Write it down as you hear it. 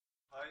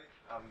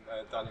I'm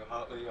Daniel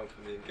Hartley. I'm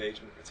from the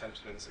Engagement,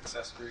 Retention and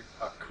Success Group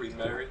at Queen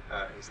Mary.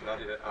 It's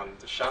Nadia and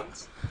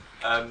Deshant.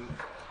 And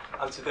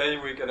today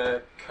we're going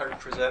to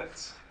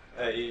co-present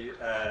a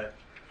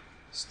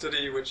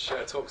study which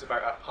talks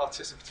about our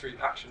participatory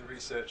action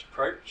research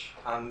approach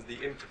and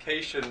the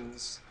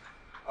implications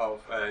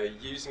of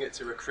using it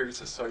to recruit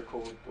a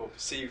so-called or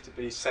perceived to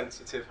be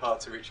sensitive,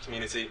 hard-to-reach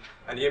community,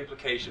 and the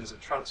implications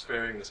of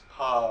transferring this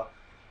PAR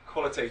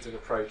qualitative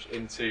approach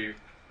into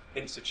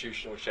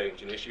institutional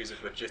change and issues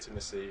of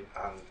legitimacy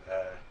and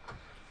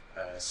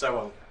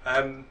so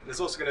on. There's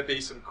also going to be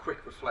some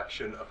quick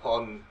reflection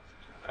upon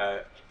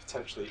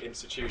potentially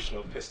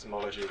institutional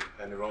epistemology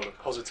and the role of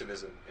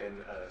positivism in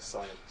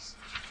science,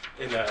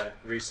 in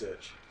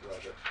research,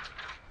 rather.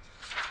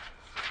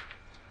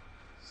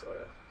 So,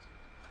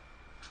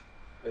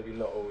 maybe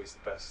not always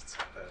the best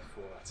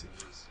format to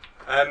use.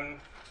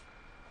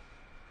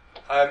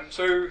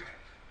 So,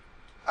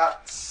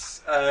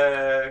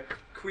 at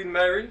Queen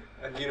Mary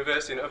and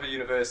university and other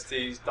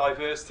universities,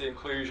 diversity,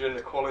 inclusion,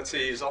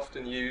 equality is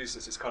often used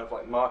as this kind of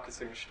like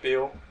marketing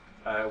spiel.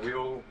 We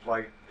all,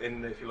 like,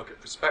 if you look at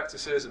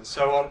prospectuses and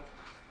so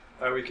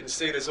on, we can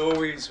see there's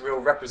always real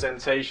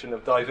representation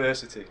of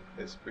diversity.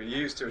 It's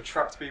used to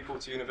attract people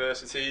to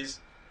universities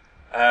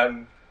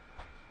in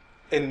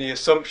the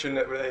assumption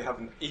that they have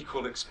an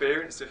equal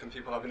experience, different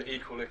people have an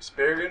equal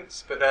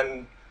experience, but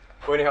then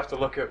when you have to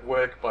look at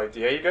work by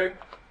Diego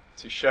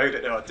to show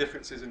that there are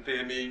differences in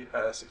BME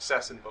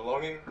success and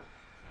belonging,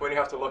 when you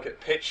have to look at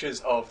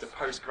pictures of the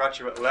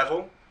postgraduate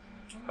level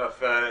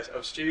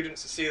of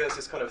students, to see there's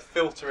this kind of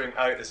filtering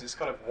out, there's this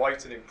kind of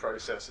whitening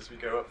process as we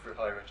go up through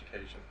higher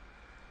education.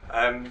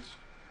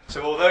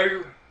 So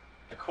although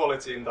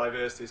equality and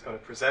diversity is kind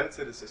of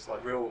presented as this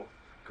like real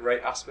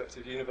great aspect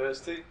of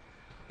university,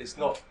 it's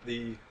not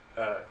the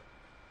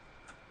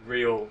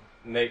real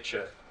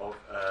nature of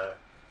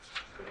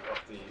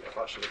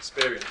actual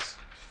experience.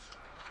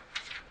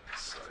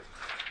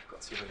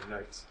 Too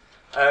many notes.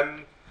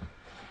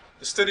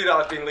 The study that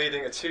I've been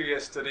leading, a 2-year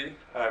study,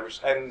 which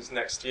ends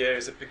next year,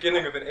 is the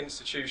beginning of an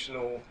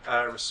institutional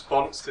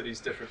response to these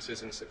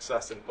differences in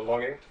success and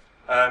belonging.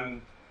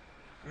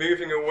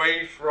 Moving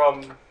away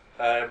from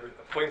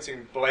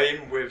pointing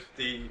blame with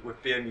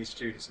BME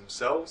students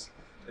themselves,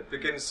 it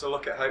begins to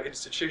look at how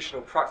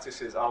institutional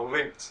practices are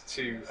linked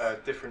to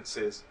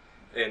differences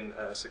in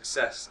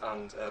success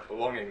and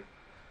belonging.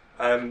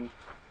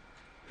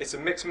 It's a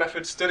mixed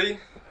method study.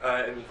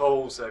 It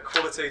involves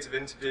qualitative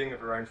interviewing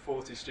of around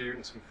 40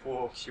 students from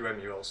 4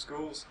 QMUL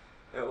schools.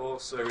 It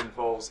also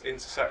involves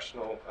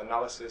intersectional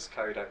analysis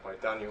carried out by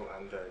Daniel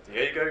and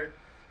Diego.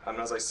 And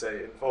as I say,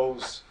 it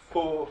involves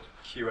 4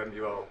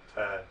 QMUL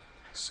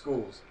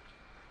schools.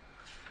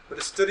 But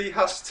the study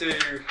has to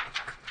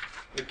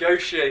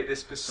negotiate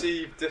this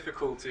perceived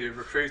difficulty of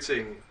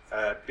recruiting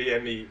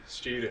BME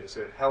students.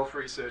 So in health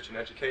research and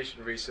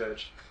education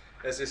research,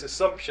 there's this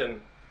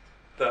assumption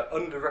that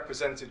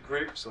underrepresented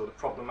groups, or the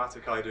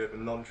problematic idea of a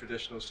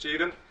non-traditional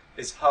student,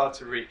 is hard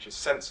to reach, is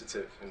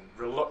sensitive and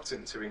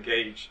reluctant to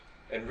engage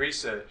in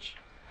research.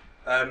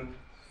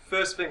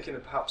 First thinking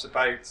perhaps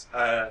about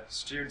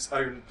students'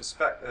 own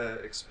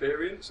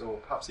experience, or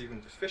perhaps even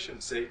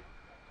deficiency,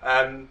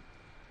 I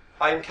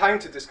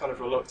encountered this kind of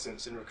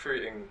reluctance in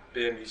recruiting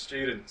BME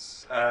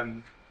students.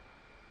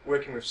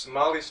 Working with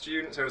Somali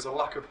students, there was a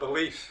lack of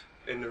belief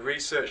in the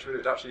research that it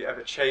would actually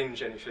ever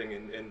change anything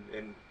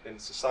in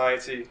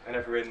society and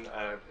ever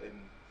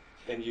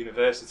in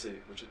university,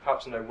 which is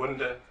perhaps no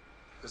wonder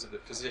because of the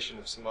position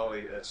of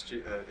Somali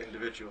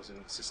individuals in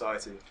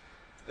society.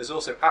 There's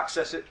also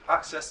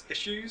access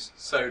issues,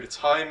 so the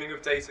timing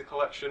of data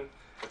collection,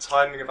 the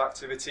timing of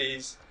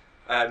activities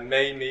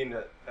may mean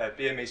that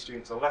BME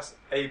students are less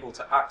able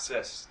to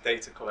access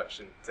data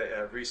collection,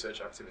 research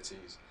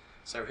activities.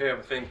 So here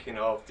I'm thinking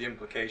of the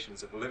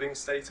implications of living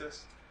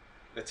status,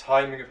 the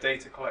timing of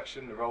data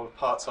collection, the role of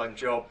part-time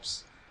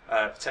jobs,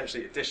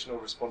 potentially additional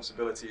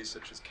responsibilities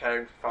such as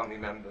caring for family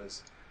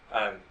members,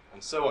 and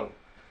so on.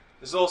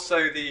 There's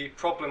also the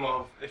problem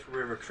of if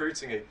we're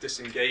recruiting a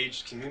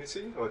disengaged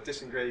community or a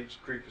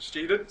disengaged group of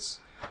students,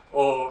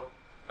 or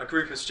a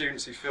group of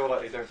students who feel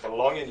like they don't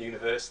belong in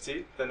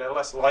university, then they're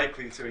less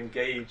likely to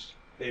engage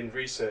in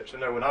research. I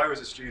know when I was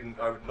a student,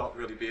 I would not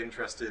really be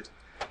interested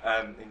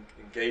in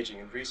engaging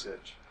in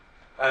research.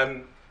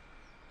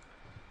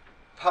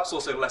 Perhaps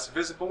also less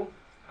visible,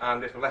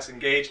 and if less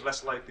engaged,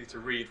 less likely to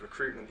read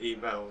recruitment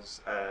emails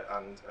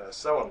and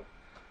so on.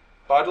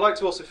 But I'd like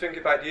to also think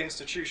about the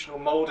institutional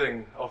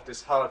moulding of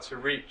this hard to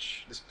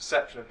reach, this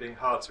perception of being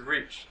hard to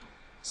reach.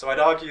 So I'd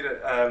argue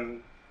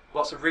that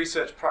lots of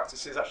research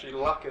practices actually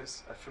lack a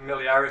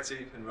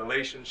familiarity and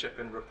relationship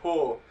and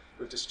rapport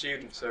with the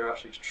students who are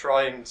actually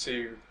trying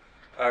to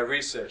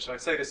research. And I'd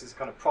say this is a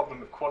kind of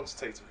problem of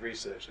quantitative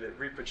research, that it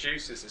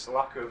reproduces this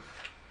lack of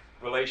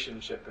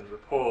relationship and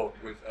rapport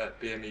with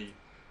BME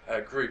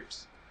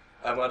groups.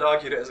 I'd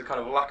argue that there's a kind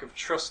of lack of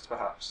trust,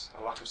 perhaps,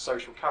 a lack of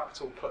social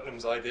capital,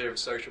 Putnam's idea of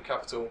social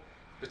capital,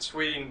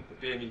 between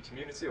the BME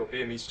community or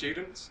BME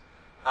students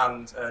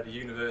and the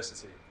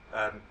university.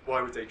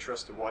 Why would they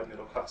trust a white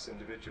middle-class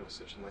individual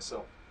such as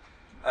myself?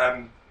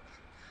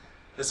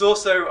 There's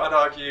also, I'd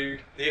argue,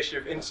 the issue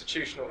of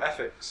institutional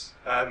ethics.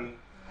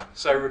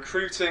 So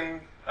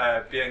recruiting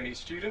BME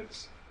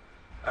students,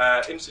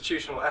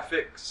 institutional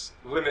ethics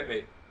limit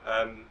me.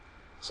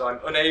 So I'm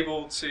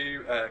unable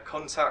to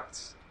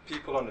contact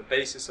people on the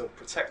basis of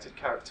protected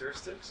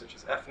characteristics such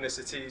as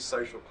ethnicity,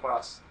 social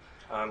class,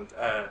 and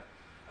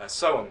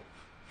so on.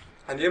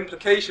 And the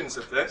implications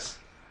of this,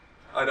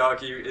 I'd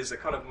argue, is a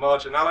kind of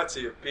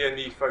marginality of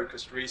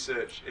BME-focused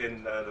research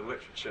in the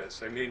literature.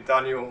 So me and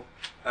Daniel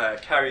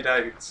carried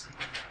out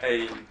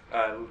a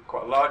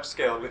quite a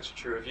large-scale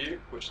literature review,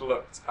 which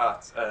looked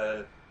at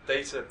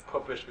data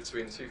published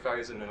between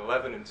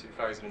 2011 and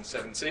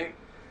 2017,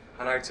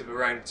 and out of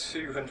around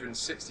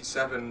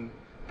 267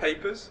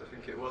 papers, I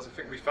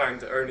think we found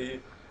that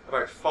only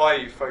about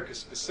 5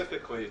 focused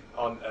specifically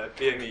on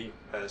BME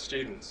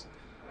students.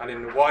 And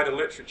in the wider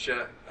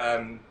literature,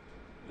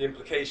 the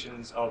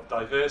implications of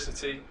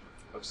diversity,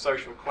 of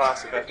social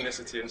class, of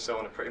ethnicity, and so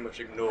on are pretty much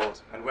ignored.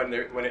 And when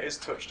it is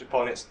touched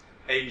upon, it's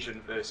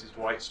Asian versus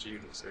white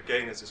students. So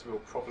again, there's this real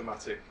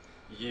problematic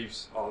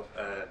use of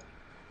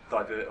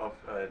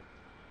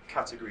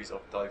categories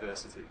of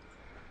diversity.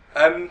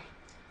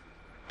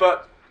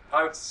 But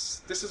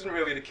this isn't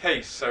really the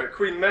case. So at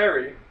Queen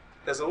Mary,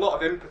 there's a lot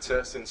of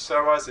impetus in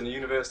SOAS in the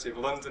University of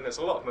London. There's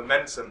a lot of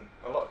momentum,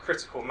 a lot of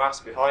critical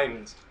mass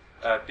behind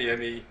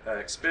BME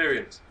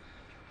experience,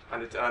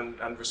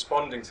 and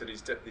responding to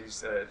these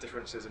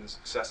differences in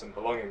success and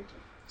belonging.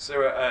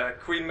 So at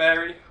Queen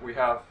Mary, we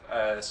have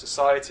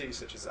societies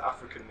such as the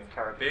African and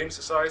Caribbean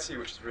Society,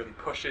 which really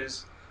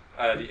pushes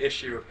the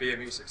issue of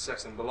BME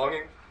success and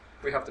belonging.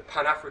 We have the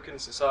Pan-African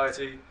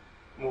Society.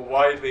 More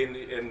widely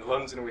in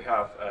London, we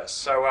have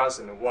SOAS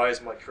and the Why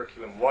Is My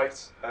Curriculum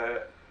White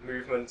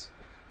movement.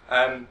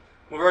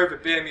 Moreover,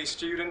 BME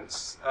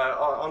students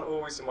aren't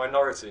always a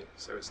minority,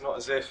 so it's not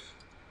as if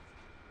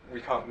I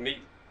can't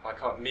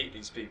meet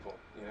these people.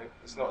 You know,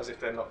 it's not as if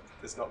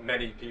there's not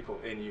many people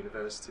in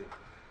university.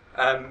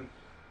 But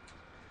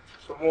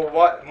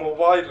more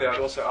widely, I'd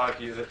also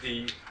argue that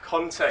the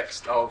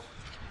context of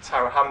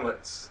Tower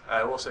Hamlets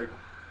also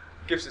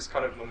gives this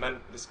kind of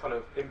this kind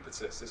of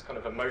impetus, this kind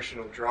of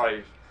emotional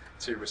drive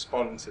to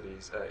respond to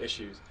these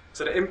issues.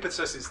 So the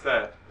impetus is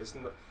there,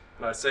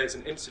 and I'd say it's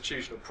an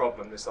institutional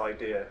problem, this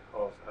idea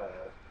of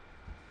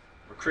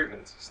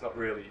recruitment. It's not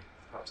really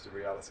perhaps the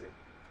reality.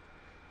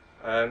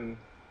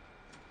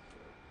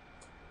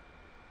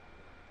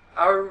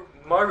 Our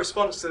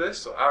response to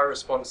this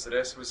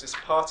was this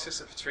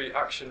participatory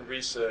action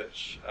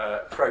research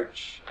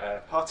approach.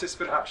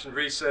 Participant action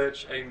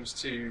research aims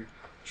to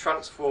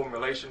transform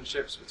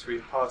relationships between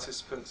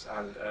participants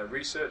and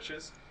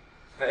researchers.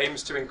 It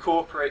aims to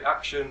incorporate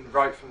action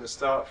right from the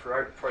start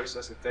throughout the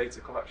process of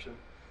data collection,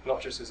 not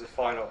just as a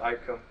final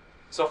outcome.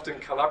 It's often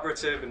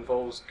collaborative,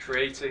 involves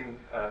creating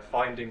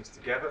findings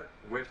together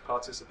with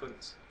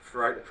participants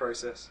throughout the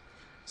process.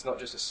 It's not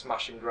just a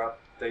smash and grab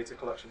data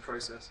collection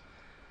process.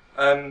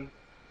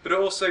 But it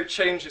also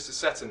changes the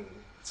setting.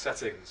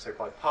 So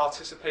by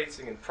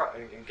participating and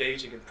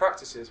engaging in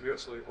practices, we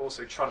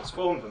also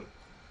transform them.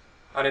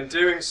 And in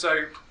doing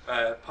so,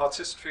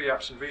 participatory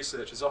action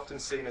research is often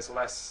seen as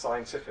less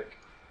scientific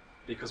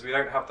because we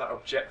don't have that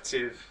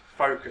objective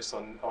focus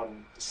on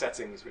the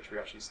settings which we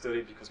actually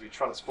study because we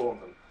transform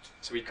them.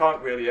 So we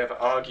can't really ever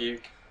argue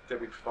that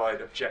we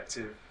provide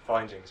objective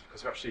findings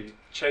because we're actually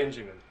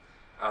changing them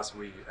as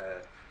we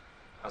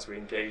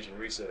engage in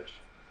research.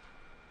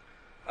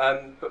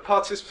 But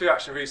participatory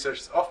action research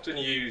is often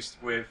used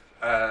with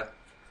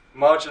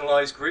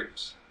marginalised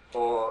groups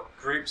or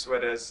groups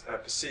where there's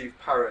perceived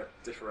power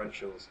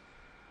differentials.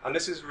 And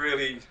this is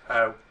really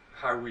how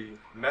we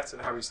met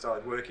and how we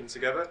started working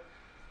together.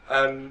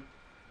 And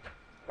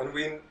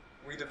we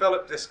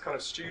developed this kind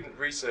of student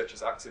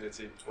researchers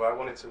activity where I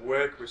wanted to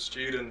work with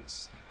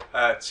students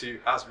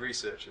as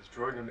researchers,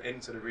 drawing them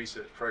into the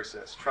research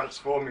process,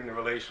 transforming the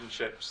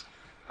relationships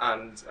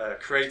and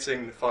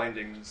creating the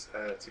findings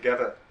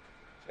together.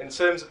 In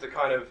terms of the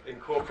kind of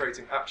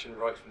incorporating action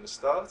right from the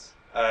start,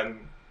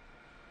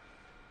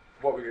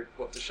 what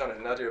Deshannon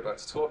and Nadia are about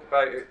to talk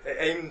about, it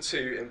aimed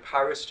to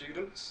empower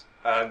students,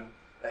 it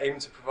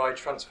aimed to provide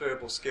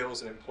transferable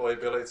skills and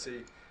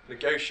employability,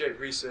 negotiate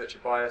researcher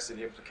bias and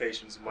the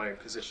implications of my own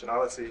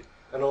positionality,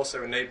 and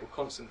also enable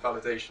constant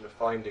validation of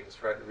findings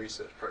throughout the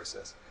research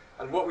process.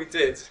 And what we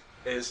did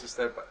is, as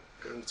they're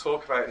going to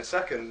talk about in a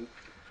second,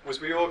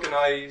 was we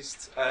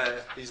organised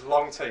these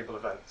long table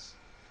events.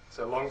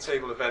 So long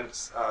table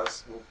events,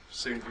 as will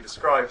soon be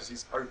described, as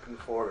these open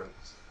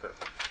forums.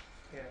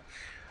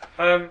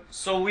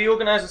 So we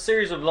organised a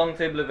series of long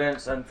table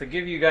events, and to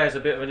give you guys a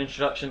bit of an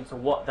introduction to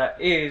what that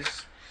is,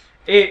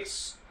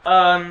 it's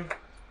a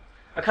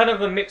kind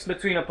of a mix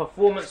between a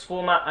performance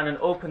format and an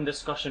open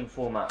discussion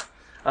format.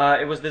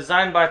 It was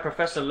designed by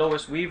Professor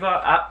Lois Weaver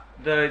at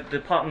the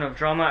Department of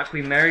Drama at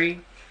Queen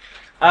Mary,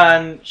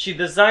 and she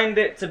designed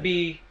it to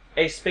be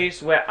a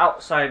space where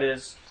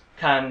outsiders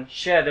can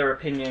share their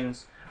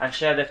opinions and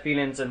share their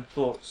feelings and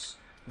thoughts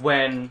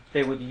when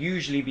they would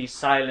usually be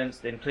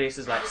silenced in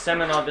places like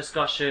seminar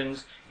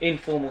discussions,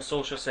 informal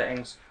social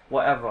settings,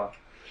 whatever.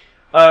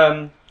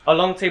 A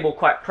long table,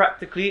 quite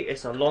practically,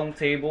 it's a long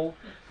table.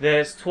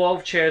 There's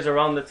 12 chairs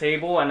around the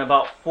table and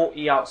about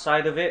 40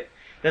 outside of it.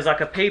 There's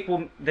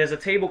a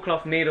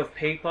tablecloth made of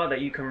paper that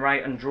you can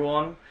write and draw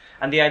on.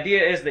 And the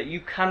idea is that you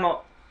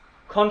cannot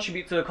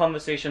contribute to the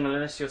conversation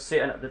unless you're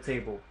sitting at the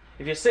table.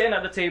 If you're sitting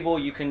at the table,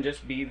 you can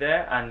just be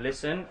there and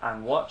listen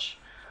and watch.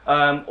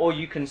 Or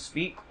you can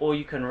speak, or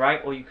you can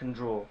write, or you can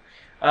draw.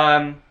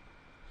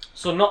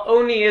 So not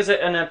only is it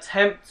an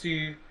attempt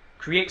to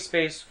create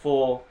space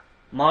for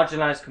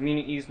marginalized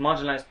communities,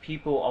 marginalized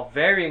people of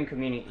varying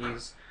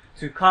communities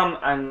to come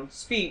and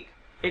speak,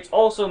 it's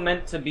also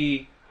meant to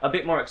be a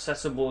bit more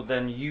accessible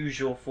than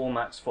usual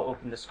formats for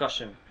open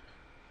discussion.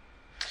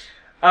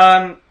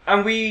 And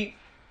we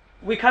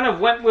kind of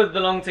went with the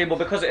long table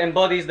because it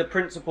embodies the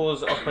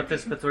principles of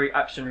participatory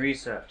action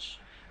research.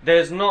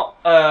 There's not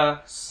a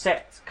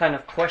set kind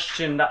of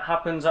question that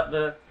happens at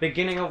the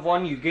beginning of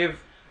one. You give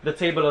the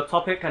table a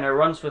topic and it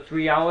runs for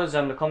 3 hours,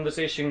 and the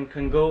conversation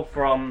can go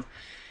from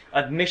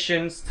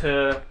admissions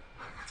to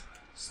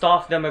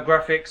staff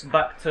demographics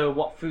back to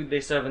what food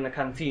they serve in the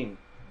canteen.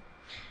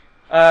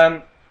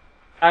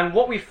 And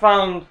what we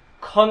found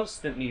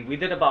constantly, we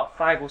did about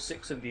 5 or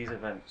 6 of these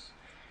events.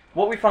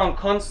 What we found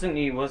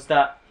constantly was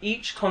that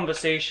each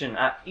conversation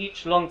at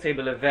each long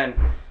table event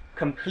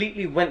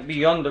completely went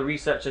beyond the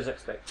researchers'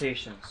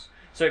 expectations.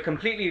 So it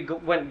completely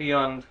went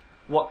beyond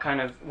what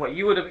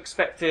you would have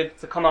expected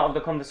to come out of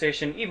the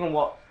conversation, even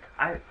what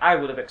I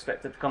would have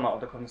expected to come out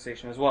of the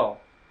conversation as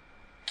well.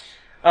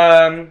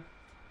 And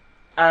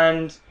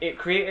it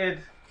created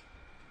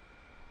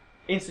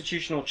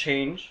institutional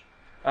change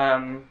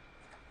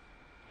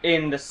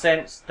in the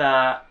sense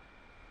that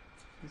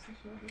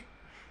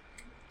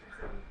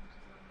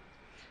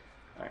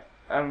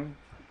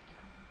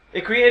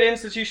it created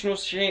institutional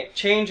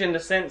change in the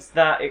sense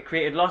that it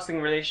created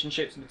lasting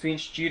relationships between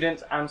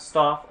students and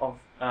staff of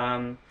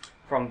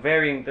from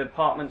varying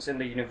departments in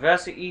the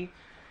university.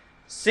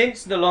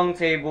 Since the long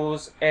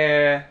tables,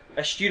 a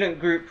student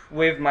group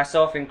with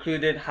myself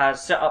included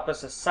has set up a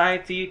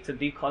society to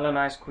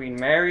decolonize Queen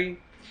Mary.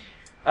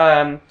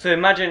 To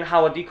imagine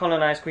how a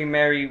decolonized Queen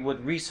Mary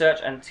would research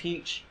and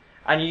teach,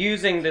 and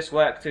using this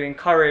work to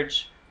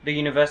encourage the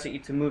university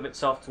to move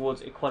itself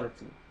towards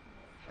equality.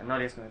 And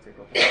Nadia's going to take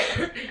over.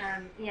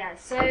 Yeah,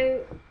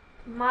 so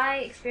my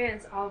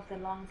experience of the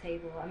long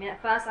table, I mean, at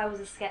first I was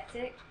a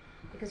skeptic,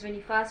 because when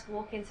you first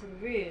walk into the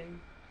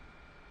room,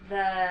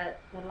 the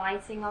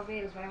lighting of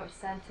it was very much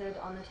centered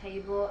on the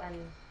table,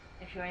 and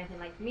if you're anything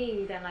like me,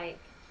 you don't like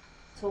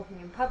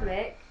talking in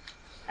public,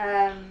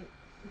 then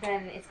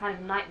it's kind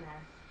of a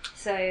nightmare.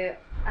 So,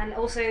 and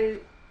also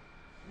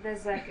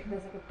there's like a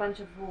bunch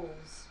of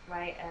rules,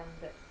 right,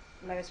 that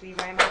Lois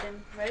Weaver, I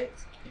imagine, wrote.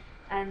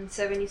 And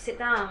so when you sit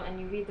down and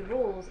you read the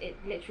rules, it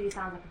literally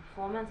sounds like a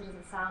performance. It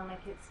doesn't sound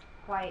like it's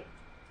quite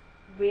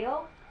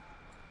real.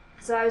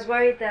 So I was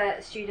worried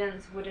that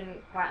students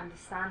wouldn't quite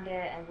understand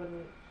it and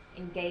wouldn't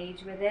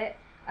engage with it.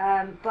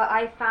 But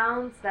I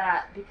found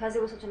that because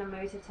it was such an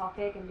emotive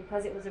topic, and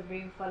because it was a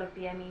room full of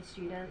BME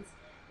students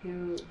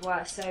who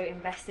were so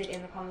invested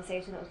in the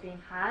conversation that was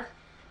being had,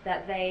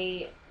 that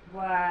they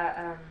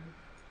were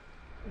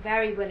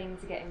very willing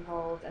to get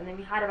involved. And then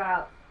we had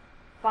about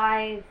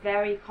 5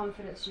 very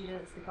confident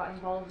students that got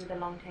involved with the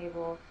long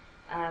table,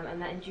 and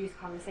that induced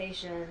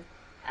conversation.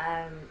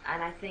 And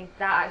I think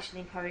that actually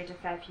encouraged a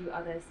fair few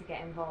others to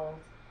get involved.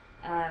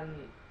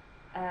 In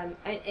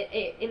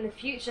the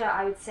future,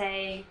 I would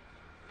say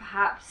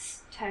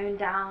perhaps tone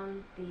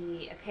down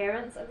the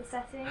appearance of the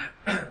setting,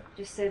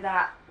 just so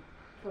that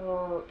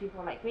for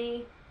people like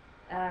me,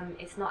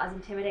 it's not as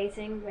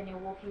intimidating when you're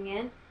walking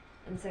in,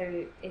 and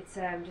so it's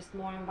just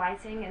more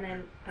inviting. And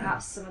then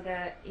perhaps some of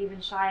the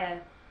even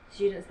shyer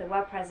students that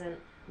were present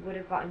would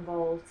have got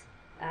involved.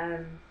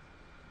 But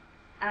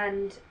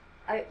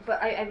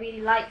I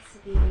really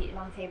liked the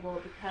long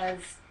table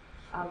because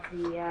of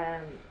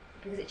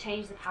because it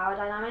changed the power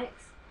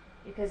dynamics.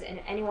 Because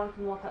anyone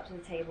can walk up to the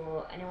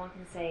table, anyone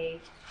can say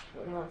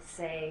what they want to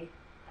say.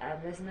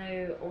 There's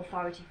no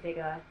authority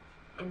figure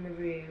in the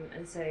room,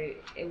 and so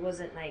it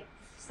wasn't like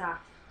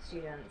staff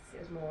students.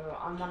 It was more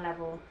on one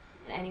level,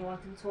 and anyone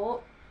can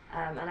talk.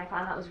 And I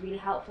found that was really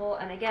helpful.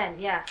 And again,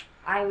 yeah,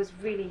 I was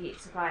really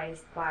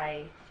surprised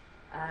by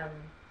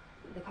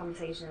the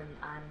conversation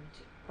and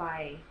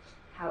by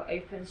how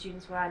open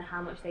students were and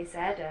how much they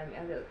said.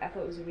 I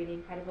thought it was a really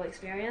incredible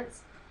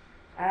experience.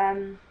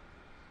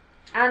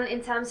 And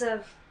in terms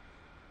of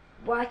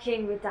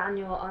working with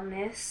Daniel on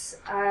this,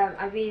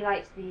 I really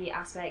liked the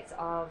aspect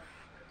of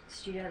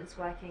students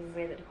working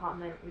with a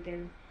department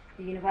within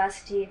the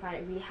university. I find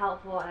it really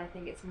helpful, and I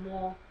think it's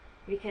more,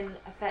 we can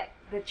affect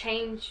the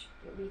change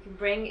that we can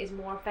bring is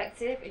more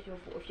effective if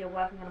you're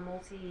working on a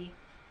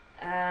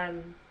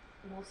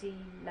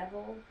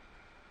multi-level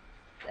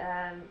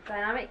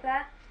dynamic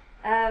there.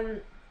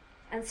 And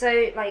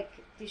so, like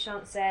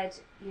Duchamp said,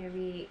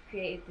 Duchamp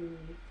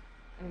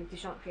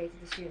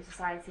created the Student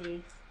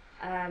Society,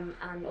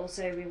 and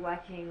also we're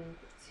working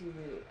to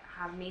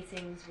have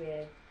meetings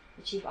with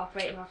the Chief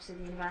Operating Officer of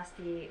the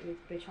university.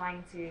 We're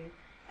trying to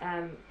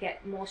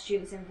get more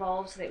students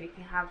involved so that we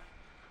can have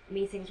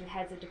meetings with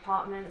heads of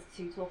departments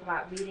to talk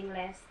about reading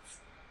lists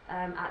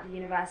at the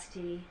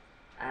university,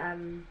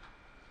 and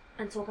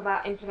talk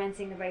about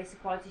implementing the Race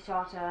Equality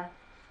Charter.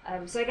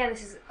 So again,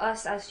 this is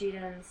us as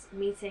students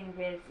meeting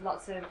with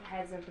lots of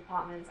heads of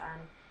departments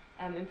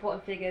and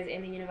important figures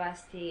in the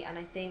university, and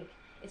I think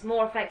it's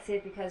more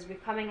effective because we're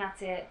coming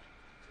at it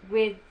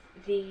with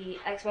the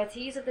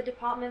expertise of the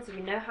departments, and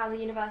we know how the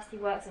university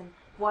works and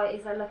what it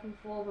is they're looking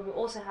for, but we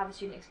also have a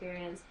student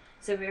experience,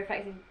 so we're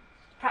affecting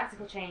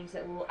practical change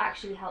that will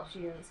actually help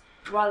students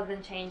rather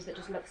than change that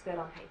just looks good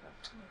on paper.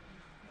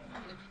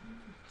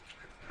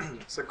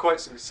 So quite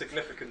some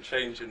significant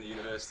change in the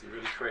university,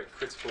 really create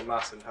critical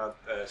mass and had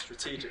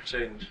strategic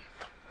change.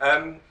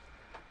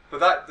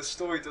 But the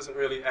story doesn't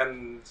really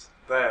end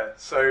there.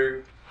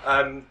 So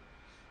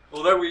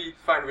although we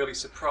found really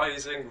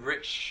surprising,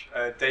 rich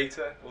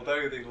data,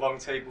 although the long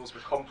tables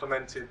were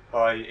complemented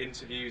by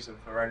interviews of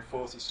around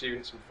 40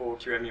 students from four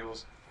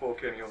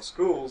QMUL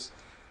schools,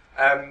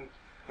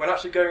 when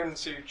actually going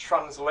to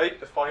translate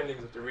the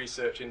findings of the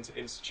research into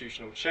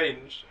institutional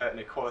change at an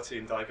equality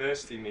and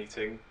diversity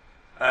meeting,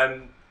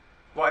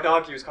 what I'd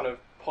argue is kind of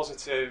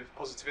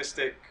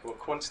positivistic or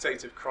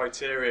quantitative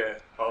criteria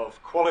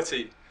of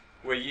quality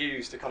were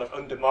used to kind of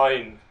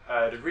undermine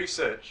the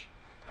research.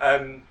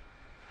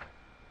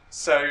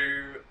 So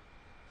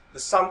the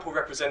sample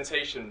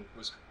representation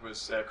was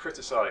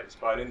criticised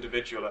by an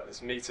individual at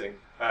this meeting.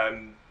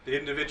 The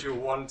individual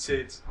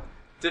wanted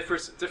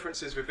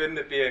differences within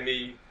the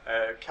BME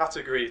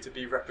category to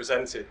be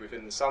represented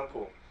within the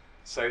sample.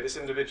 So this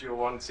individual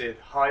wanted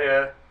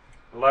higher,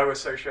 lower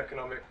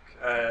socioeconomic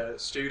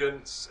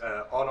students,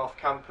 on-off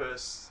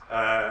campus,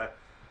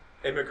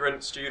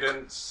 immigrant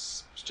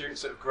students,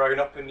 students that have grown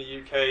up in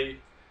the UK,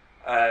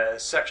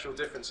 sexual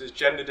differences,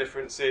 gender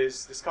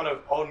differences, this kind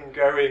of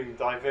ongoing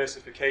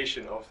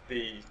diversification of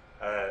the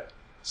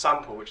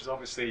sample, which is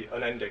obviously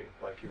unending.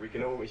 Like you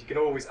can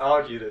always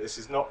argue that this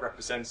is not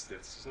representative.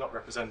 This is not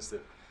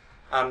representative,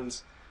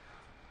 and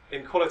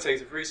in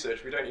qualitative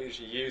research, we don't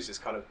usually use this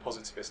kind of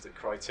positivistic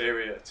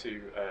criteria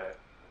to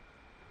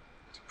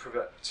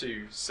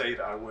say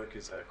that our work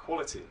is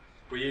quality.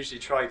 We usually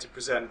try to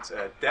present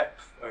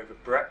depth over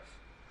breadth,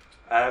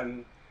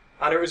 and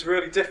it was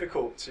really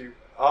difficult to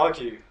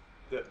argue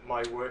that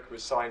my work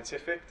was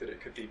scientific, that it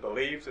could be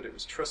believed, that it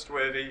was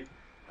trustworthy.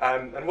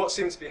 And what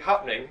seemed to be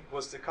happening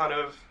was the kind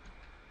of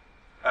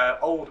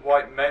old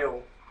white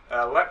male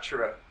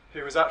lecturer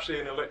who was actually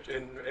in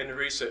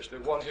research, the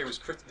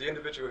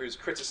individual who was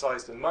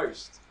criticised the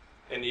most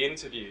in the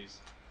interviews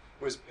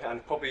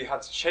and probably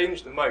had to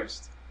change the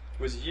most,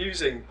 was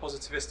using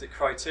positivistic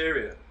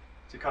criteria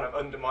to kind of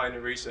undermine the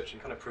research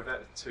and kind of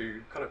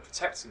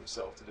protect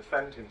himself, to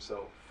defend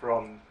himself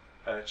from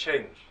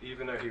change,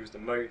 even though he was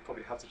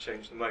probably had to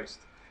change the most.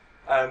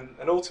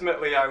 And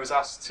ultimately, I was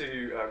asked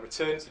to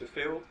return to the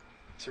field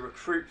to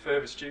recruit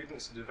further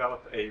students to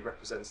develop a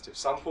representative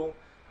sample,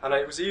 and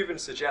it was even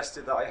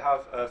suggested that I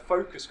have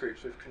focus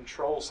groups with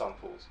control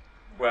samples,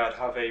 where I'd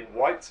have a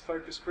white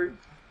focus group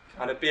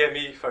and a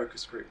BME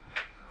focus group,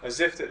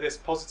 as if that this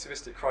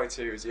positivistic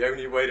criteria is the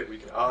only way that we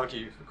can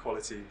argue for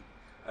quality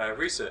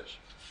research.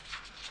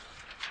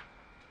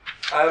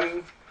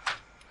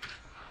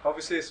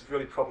 Obviously, this is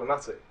really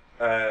problematic.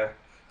 Kind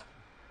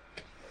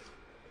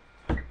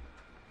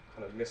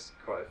of missed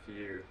quite a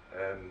few.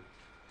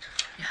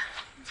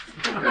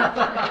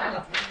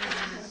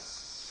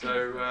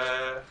 Sorry.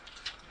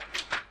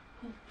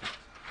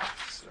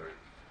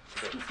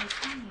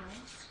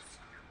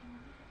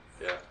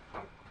 Yeah,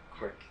 I'm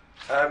quick.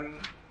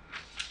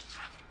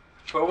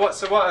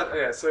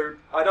 So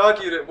I'd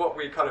argue that what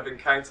we kind of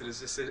encountered is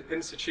this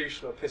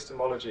institutional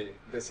epistemology,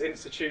 this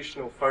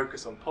institutional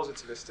focus on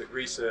positivistic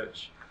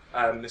research,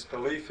 this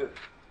belief that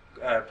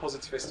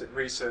positivistic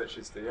research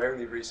is the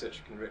only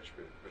research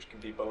which can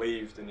be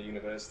believed in the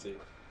university.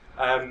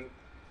 And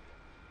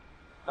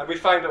we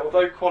find that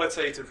although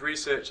qualitative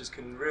researchers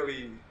can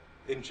really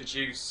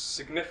introduce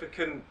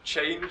significant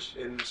change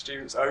in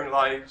students' own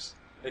lives,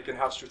 it can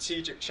have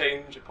strategic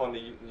change upon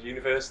the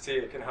university,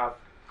 it can have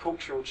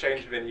cultural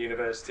change within the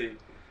university,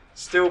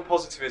 still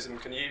positivism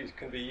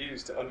can be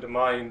used to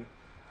undermine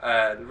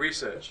the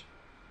research.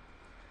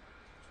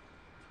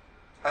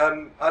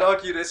 I'd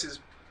argue this is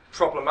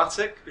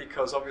problematic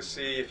because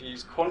obviously if you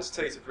use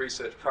quantitative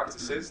research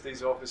practices,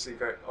 these are obviously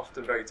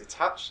often very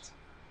detached.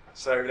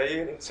 So they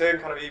in turn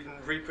kind of even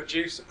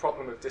reproduce the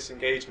problem of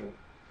disengagement.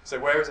 So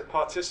whereas a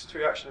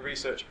participatory action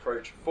research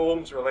approach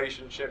forms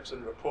relationships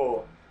and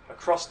rapport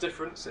across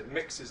difference, it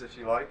mixes if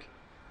you like,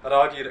 I'd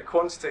argue that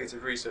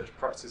quantitative research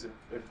practices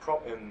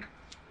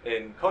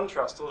in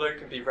contrast, although it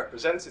can be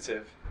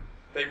representative,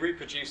 they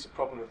reproduce the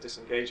problem of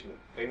disengagement.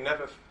 They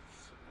never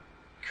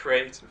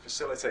create and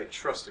facilitate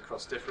trust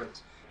across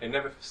difference. They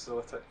never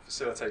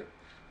facilitate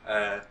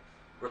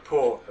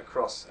rapport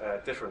across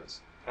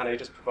difference, and they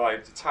just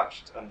provide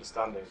detached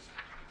understanding.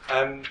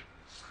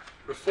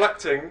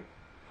 Reflecting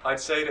I'd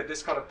say that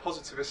this kind of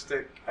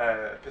positivistic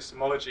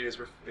epistemology is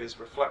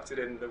reflected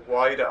in the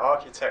wider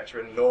architecture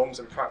and norms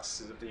and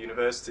practices of the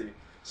university.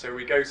 So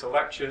we go to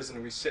lectures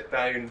and we sit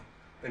down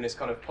in this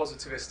kind of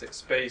positivistic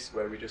space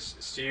where we just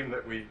assume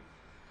that we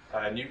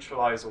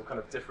neutralise all kind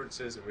of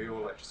differences and we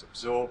all like just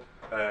absorb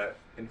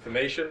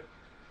information.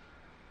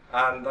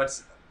 And I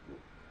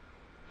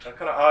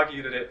kind of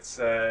argue that it's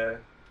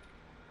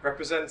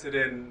represented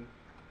in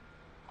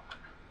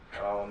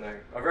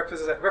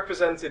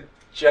represented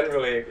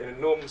generally in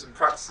norms and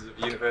practices of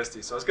the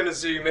university. So I was going to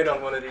zoom in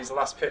on one of these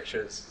last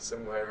pictures,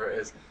 somewhere where it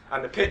is,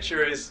 and the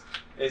picture is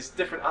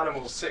different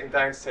animals sitting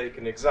down to take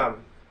an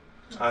exam,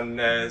 and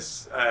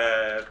there's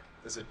a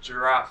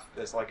giraffe,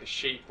 there's like a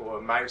sheep or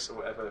a mouse or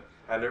whatever,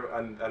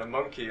 and a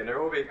monkey, and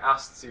they're all being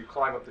asked to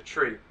climb up the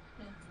tree,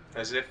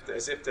 as if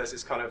there's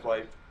this kind of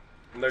like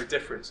no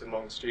difference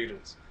among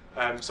students.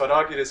 So I'd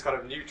argue this kind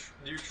of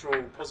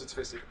neutral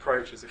positivistic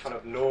approach is the kind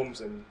of norms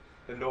and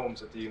the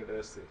norms of the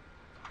university.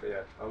 But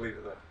yeah, I'll leave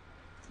it there.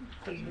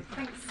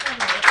 Thanks so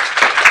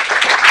much.